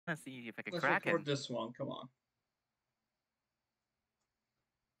Let's see if I can Let's crack record him. this one. Come on.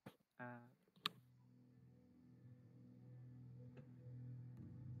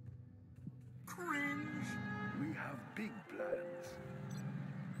 Cringe. We have big plans.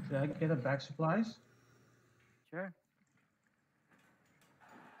 Should I get a back supplies? Sure.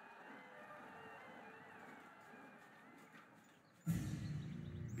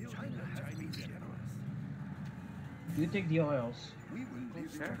 China has been generous. You take the oils. We will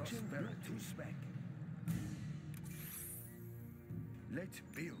live in prosperity. Let's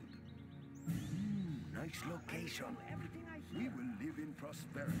build. Nice location. We will live in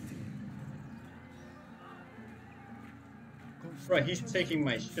prosperity. Right, he's taking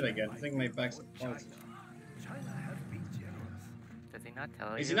my shit again. He's taking my back supplies. China has been generous. Does he not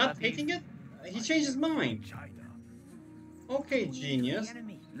tell you? Is he not taking it? He changed his mind. China. Okay, genius.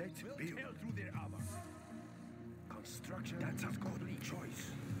 Let's build. Construction. That's a good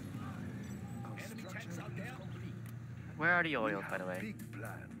choice. Construction. Where are the oils, by the way? Big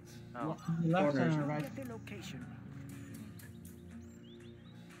plans. Oh. Left and right. Get the location.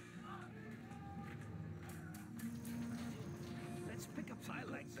 Let's pick up. I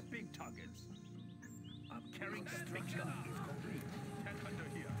like the big targets. I'm carrying the big gun. Is complete. Tank hunter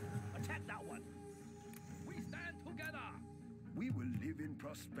here. Attack that one. We stand together. We will live in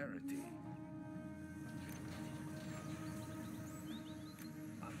prosperity.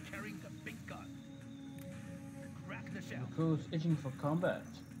 I'm carrying the big gun. Crack the shell. The crew is itching for combat.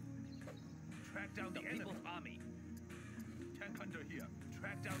 Track down the enemy's army. Tank hunter here.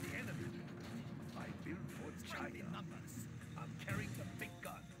 Track down the enemy. I build for China. Numbers. I'm carrying the big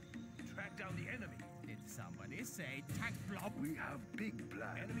gun. Track down the enemy. Did somebody say tank blob? We have big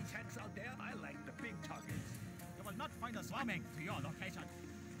plans. Enemy tanks out there. I like the big targets. You will not find us coming to your location.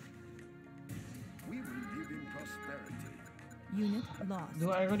 We will live in prosperity. Unit lost.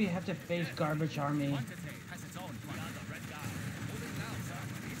 Do I already have to face garbage army?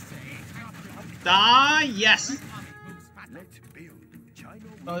 Ah, yes! Let's build. China.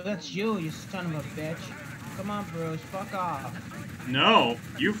 Oh, that's you, you son of a bitch. Come on, Bruce, fuck off. No,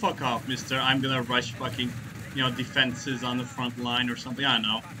 you fuck off, mister. I'm gonna rush fucking, you know, defenses on the front line or something. I don't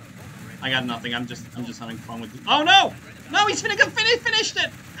know. I got nothing. I'm just having fun with it. Oh no! No, he's finished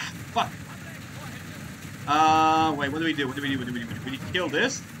it! Fuck. Wait, what do we do? What do we do? We kill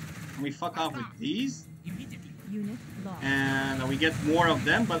this? And we fuck off with these? Unit lost. And we get more of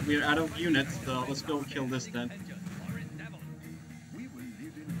them, but we're out of units, so let's go kill this then. We will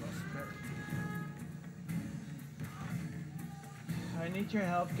live in prosperity. I need your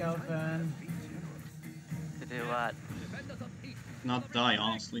help, Calvin. To do what? Not die,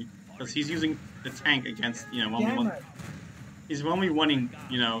 honestly. Because he's using the tank against, you know, Damn one. it. He's only running,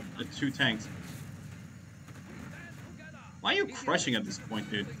 you know, the 2 tanks. Why are you crushing at this point,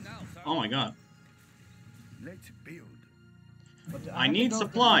 dude? Oh my god. Let's build. I need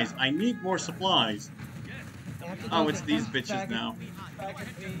supplies. I need more supplies. Oh, it's these bitches now.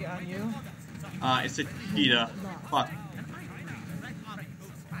 On you. It's a cheetah. Fuck.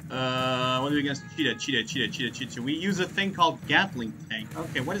 What do we against cheetah? We use a thing called Gatling tank.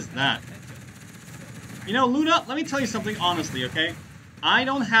 Okay, what is that? You know, Luna, let me tell you something honestly, okay? I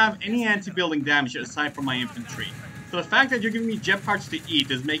don't have any anti-building damage aside from my infantry. So the fact that you're giving me jet parts to eat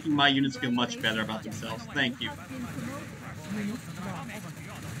is making my units feel much better about themselves. Thank you.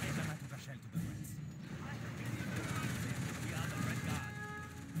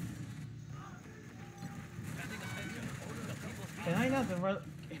 Can I not?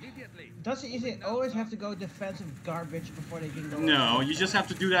 Does it always have to go defensive garbage before they can go? No, you just have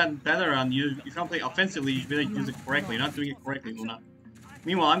to do that better on you. If you can't play offensively, you really use it correctly. You're not doing it correctly, Luna.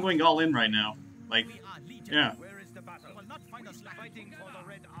 Meanwhile, I'm going all in right now. Like, yeah.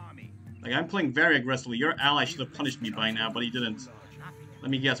 Like, I'm playing very aggressively. Your ally should have punished me by now, but he didn't. Let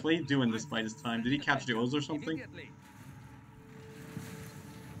me guess, what are you doing this by this time? Did he capture the O's or something?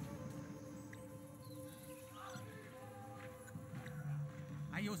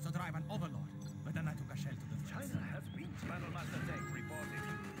 I used to drive an overlord, but then I took a shell to the China has been battlemaster tank reporting.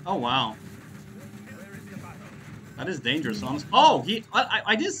 Oh, wow. That is dangerous, honestly. Oh,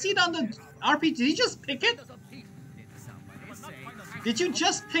 I didn't see it on the RPG. Did he just pick it? Did you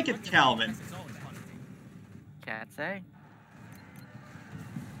just pick it, Calvin? Can't say.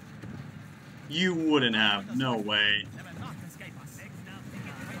 You wouldn't have. No way.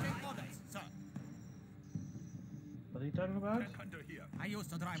 What are you talking about?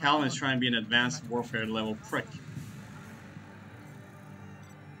 Calvin's trying to be an advanced warfare level prick.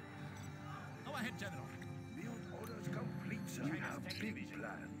 Go ahead, General. Build orders complete, sir. We have big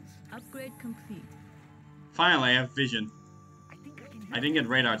plans. Upgrade complete. Finally, I have vision. I think I can I didn't get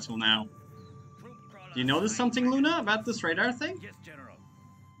radar till now. Do you notice something, Luna, about this radar thing? Yes, General.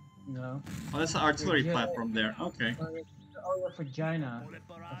 No. Oh, that's an artillery GLA. platform there. Okay. Oh, you're for China.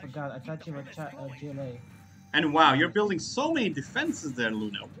 I forgot. I thought you were GLA. And wow, you're building so many defenses there,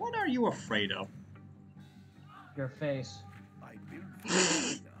 Luna. What are you afraid of? Your face. I built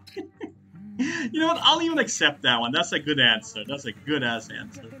for China. You know what? I'll even accept that one. That's a good answer. That's a good ass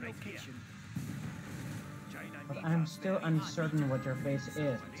answer. But I'm still uncertain what your face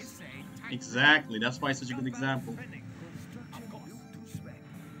is. Exactly. That's why it's such a good example.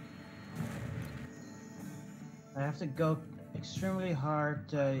 I have to go extremely hard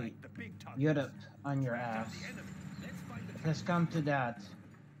to Europe on your ass. It has come to that.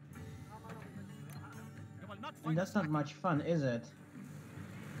 And that's not much fun, is it?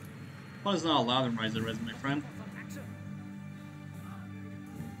 Fun is not allowed in Rise of Res, my friend.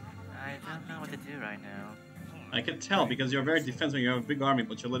 I don't know what to do right now. I can tell because you're very defensive. You have a big army,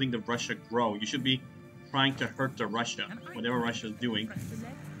 but you're letting the Russia grow. You should be trying to hurt the Russia, whatever Russia is doing.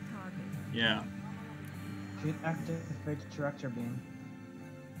 Select target. Yeah. Should activate the tractor beam.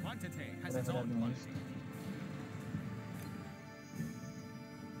 Quantity has Whatever its that own means. quality.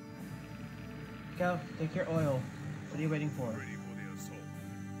 Cal, take your oil. What are you waiting for? Ready for the assault.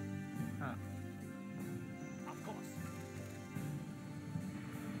 Huh. Of course.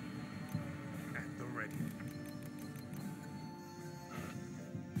 At the ready.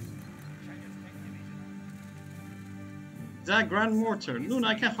 China's tank division. That Grand Mortar. Luna,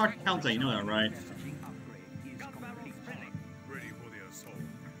 I can't hard count that. You know that, right? Messaging upgrade is complete. Ready for the assault.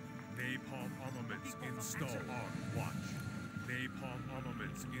 Napalm armaments installed. Watch. Napalm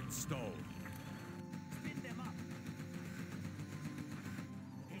armaments installed. Spin them up.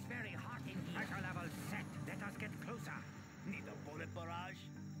 It's very hot in here. Pressure level set. Let us get closer. Need a bullet barrage?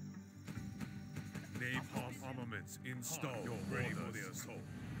 Napalm armaments installed. You're ready for the assault.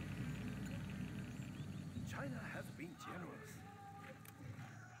 China has been generous.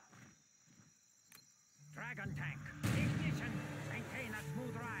 Dragon tank. Ignition. Maintain a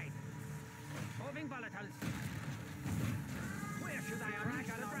smooth ride. Moving volatiles. Where should I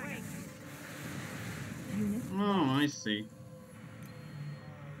arrive on the dragon? Unit Oh, I see.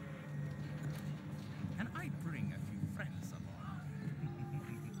 Can I bring a few friends aboard?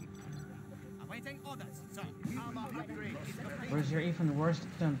 Awaiting orders, sir. Armor upgrade is complete. Where's your even worse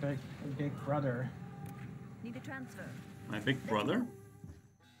than big brother? need a transfer. My big brother?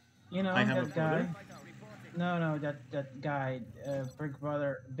 You know I have a that guy. brother? No, that guy.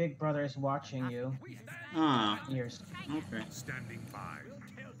 Big brother is watching you. Ah, Years. okay. Standing by.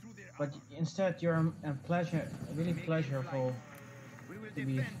 But instead, you're really pleasurable to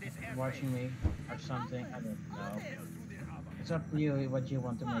be watching me or something. I don't know. It's up to you what you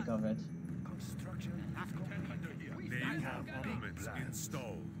want to make of it. Napalm armaments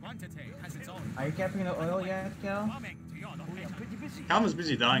installed. Quantity has its own. Are you capping the oil yet, Cal? Coming to your location. Calm is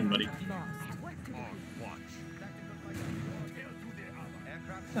busy dying, buddy. Lost. On watch.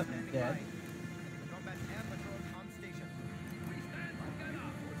 Dead.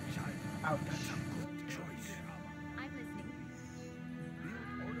 Ouch. Choice. I'm listening.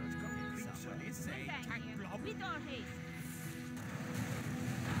 Orders coming. Somebody say tank blob. With all haste.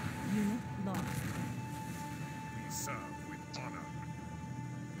 Unit lost. We serve with honor.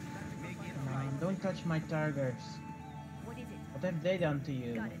 Come on, don't touch my targets. What is it? What have they done to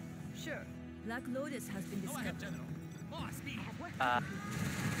you? Got it. Sure. Black Lotus has been Go ahead, discovered. General. More speed.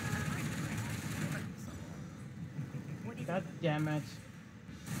 What is God damn it.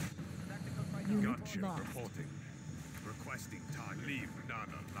 Unit Gunship lost. reporting. Requesting target. Leave none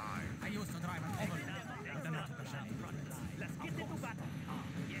alive. I used to drive an overlord, but then I took a shell. Let's get into battle.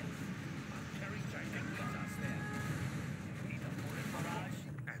 Yes. Carrying gigantic missiles there. Need a bullet barrage.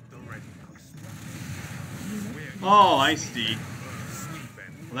 At the ready. Unit Oh, I see. Sleep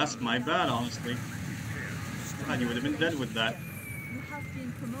and Well, that's my bad, honestly. God, you would have been dead with that. You have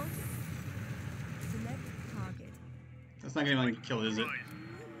been promoted. Select target. That's not gonna even kill, is it?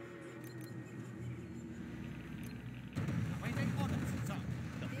 Awaiting orders, sir.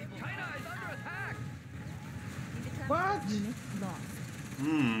 China is under attack. What? Unit lost.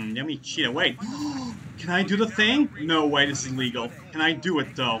 Yummy cheetah. Wait. Can I do the thing? No way, this is illegal. Can I do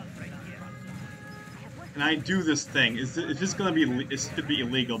it, though? Can I do this thing? Is this gonna be... It could be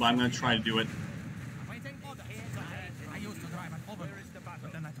illegal, but I'm gonna try to do it. Awaiting orders, sir. I used to drive an overlord,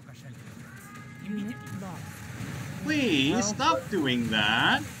 but then I took a shell. Unit lost. Please, stop doing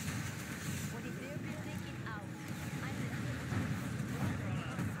that. What is there to take it out? I'm listening.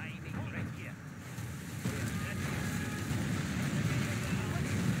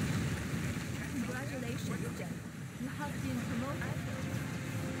 Congratulations, Jen. You have been promoted.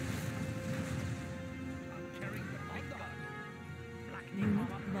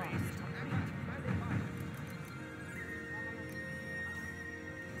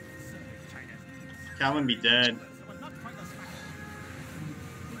 Calvin be dead. will not find us back.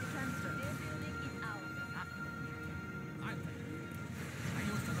 Transfer. I'll take it. I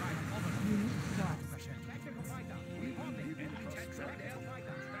used to drive an overlord. Unit But I lost. took a shell. Tactical fighter. Reporting. Enemy tanks out there.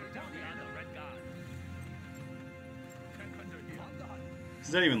 Track down the other red guard. Tank hunter here. On the hunt. Is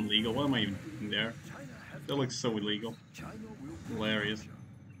that even legal? What am I even doing there? China has That looks so illegal. China will Hilarious. I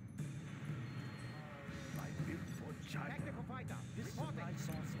built for China. Tactical fighter. This supply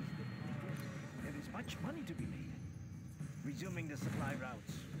source is depleted. There is much money to be made. Resuming the supply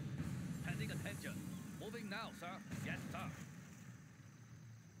routes. Paying attention. Moving now, sir. Yes, sir.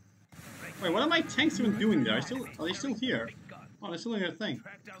 Wait, what are my tanks even doing there? Are they still here? Oh, they're still doing their thing.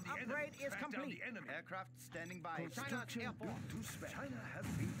 Track down the Upgrade enemy. is Track down complete. the enemy. Aircraft standing by. China's Construction airport. built to spec. China has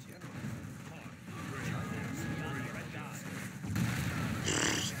been generous.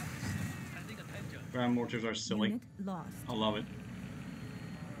 Paying attention. Ground mortars are silly. Unit lost. I love it.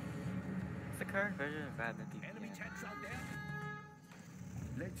 It's the current version of Bad Enemy tanks out there.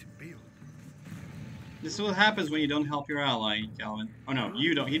 Let's build. This is what happens when you don't help your ally, Calvin. Oh no,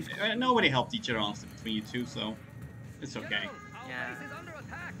 you don't. Nobody helped each other honestly between you two, so it's okay. Yeah.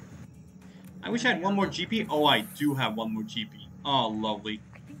 I wish I had one more GP. Oh, I do have one more GP. Oh, lovely.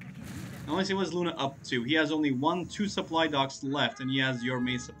 Unless it was Luna up to. He has only 2 supply docks left, and he has your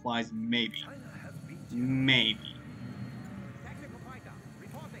main supplies, maybe. China has been Maybe. Tactical fighter.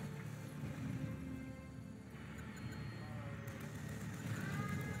 Reporting.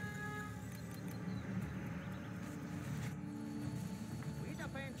 We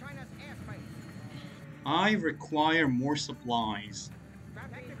defend China's airspace. I require more supplies.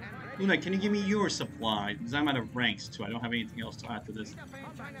 Luna, can you give me your supplies? Because I'm out of ranks too. I don't have anything else to add to this. We defend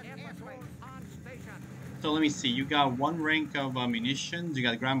China's airspace on station. So let me see. You got 1 rank of munitions. You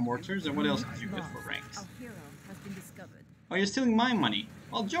got ground mortars. And what else did you get for ranks? Our hero has been discovered. Oh, you're stealing my money.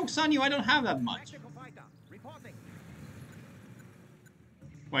 Well, joke's on you. I don't have that much. Tactical fighter. Reporting.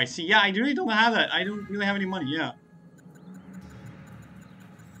 Wait, see, yeah, I really don't have that. I don't really have any money, yeah.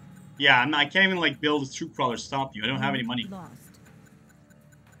 Yeah, I can't even, like, build a troop crawler to stop you. I don't have any money. Lost.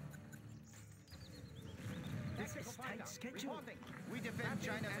 Tactical fighter. Reporting. We defend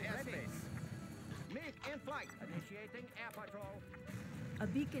China's airspace. MiG in flight. Initiating air patrol. A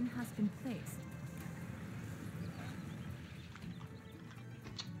beacon has been placed.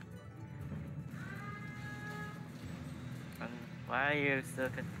 Why are you still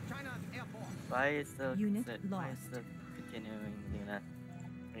China's airport. why are you still Unit why are you lost. still continuing Luna?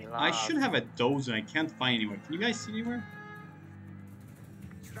 We I lost. should have a dozer. I can't find anywhere. Can you guys see anywhere?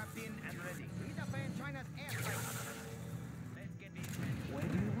 Strapped in and ready. We defend China's airspace. Let's get these ready. Where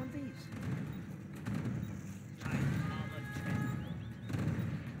do you want these?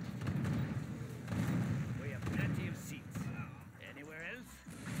 We have plenty of seats. Anywhere else?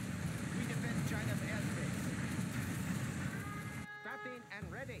 We defend China's airspace. Strapped in and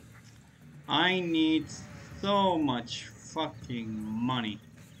ready. I need so much fucking money.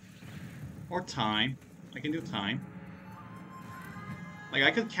 Or time. I can do time. Like,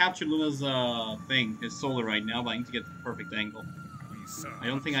 I could capture Luna's, thing, his solar right now, but I need to get the perfect angle. We serve. I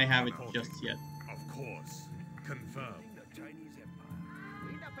don't think I have it Reporting. just yet. Of course. Confirmed. The Chinese Empire.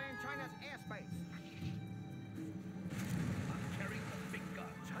 We defend China's airspace. I'm carrying the big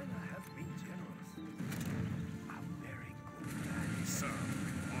gun. China has been generous. A very good man. Serve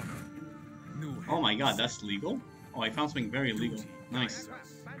with honor. New Oh my head. god, that's legal? Oh, I found something very illegal. Nice. Aircraft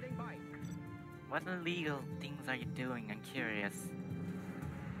standing by. What illegal things are you doing? I'm curious.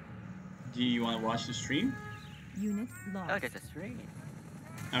 Do you want to watch the stream? Unit Oh, lost. there's a stream.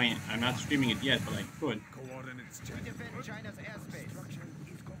 I mean, I'm not streaming it yet, but I could. Coordinates We checked. defend China's airspace. Construction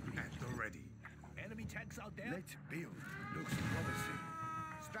is complete. At the ready. Enemy tanks out there. Let's build. Looks promising.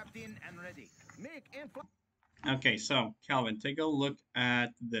 Strapped in and ready. MiG in flight. Okay, so, Calvin, take a look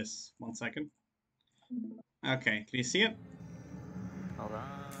at this. 1 second. Okay, can you see it? Hold on.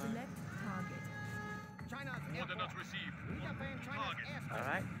 Select target. China's airport. received. We defend China's airspace.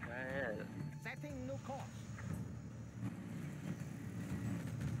 Alright, there it is. Setting new course.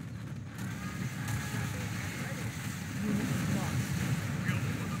 Unit lost.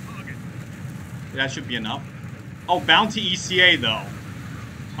 That should be enough. Oh, Bounty ECA, though.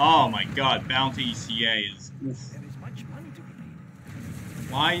 Oh my god, Bounty ECA is... Oof. There is much money to be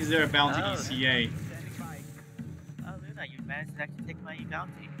made. Why is there a Bounty Oh. ECA? Standing by. Oh, Luna, you managed to actually take my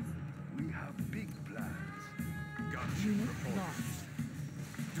bounties. We have big plans. Gunship Unit reporting. lost.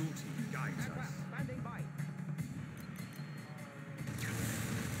 Duty guides us. Aircraft standing by.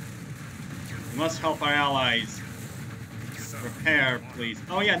 We must help our allies. Serve. Repair, please.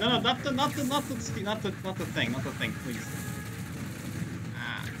 Oh yeah, no, not the thing, please.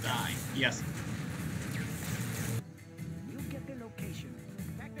 Ah, die. Yes.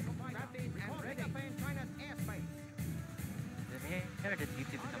 heard it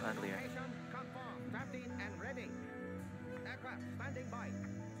YouTube become uglier. Location confirmed. Crafting and ready. Aircraft standing by.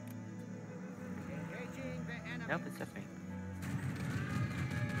 Engaging the enemy. Nope, it's just me.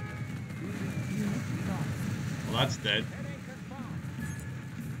 Well, that's dead. Heading confirmed.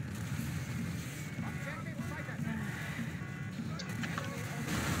 Objective sighted.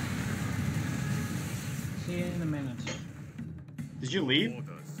 See you in a minute. Did you leave?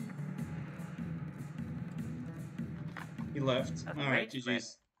 Orders. He left. That's Alright, great,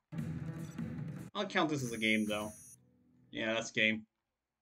 GG's. I'll count this as a game, though. Yeah, that's game.